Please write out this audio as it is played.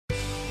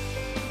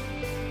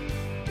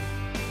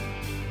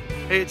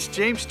Hey, it's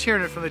James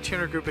Tiernan from the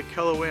Tiernan Group at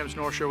Keller Williams,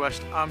 North Shore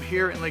West. I'm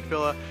here in Lake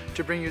Villa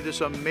to bring you this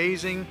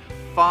amazing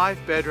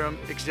 5-bedroom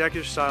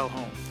executive style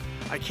home.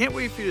 I can't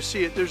wait for you to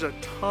see it. There's a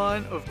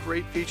ton of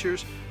great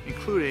features,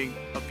 including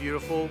a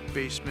beautiful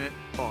basement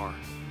bar.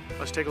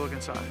 Let's take a look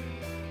inside.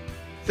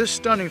 This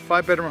stunning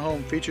 5-bedroom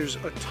home features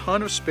a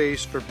ton of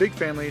space for big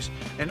families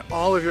and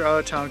all of your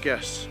out-of-town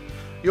guests.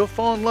 You'll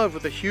fall in love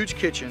with the huge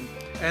kitchen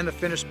and the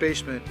finished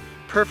basement,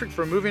 perfect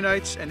for movie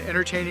nights and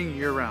entertaining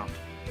year-round.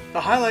 The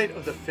highlight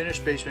of the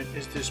finished basement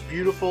is this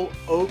beautiful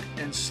Oak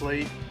and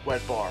Slate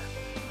wet bar.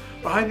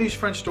 Behind these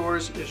French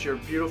doors is your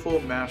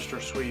beautiful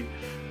master suite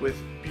with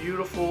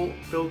beautiful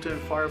built-in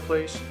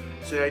fireplace.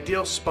 It's the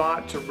ideal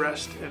spot to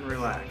rest and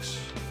relax.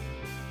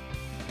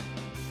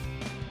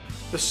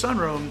 The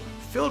sunroom,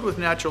 filled with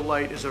natural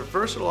light, is a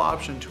versatile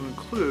option to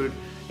include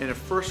in a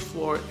first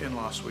floor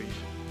in-law suite.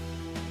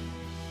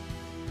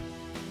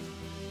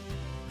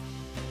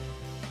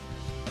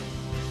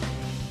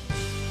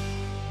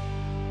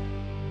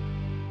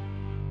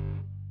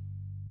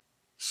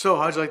 So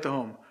how'd you like the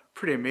home?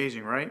 Pretty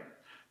amazing, right?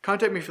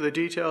 Contact me for the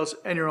details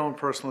and your own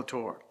personal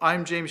tour.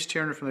 I'm James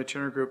Tiernan from the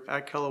Tiernan Group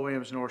at Keller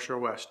Williams, North Shore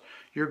West,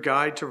 your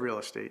guide to real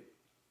estate.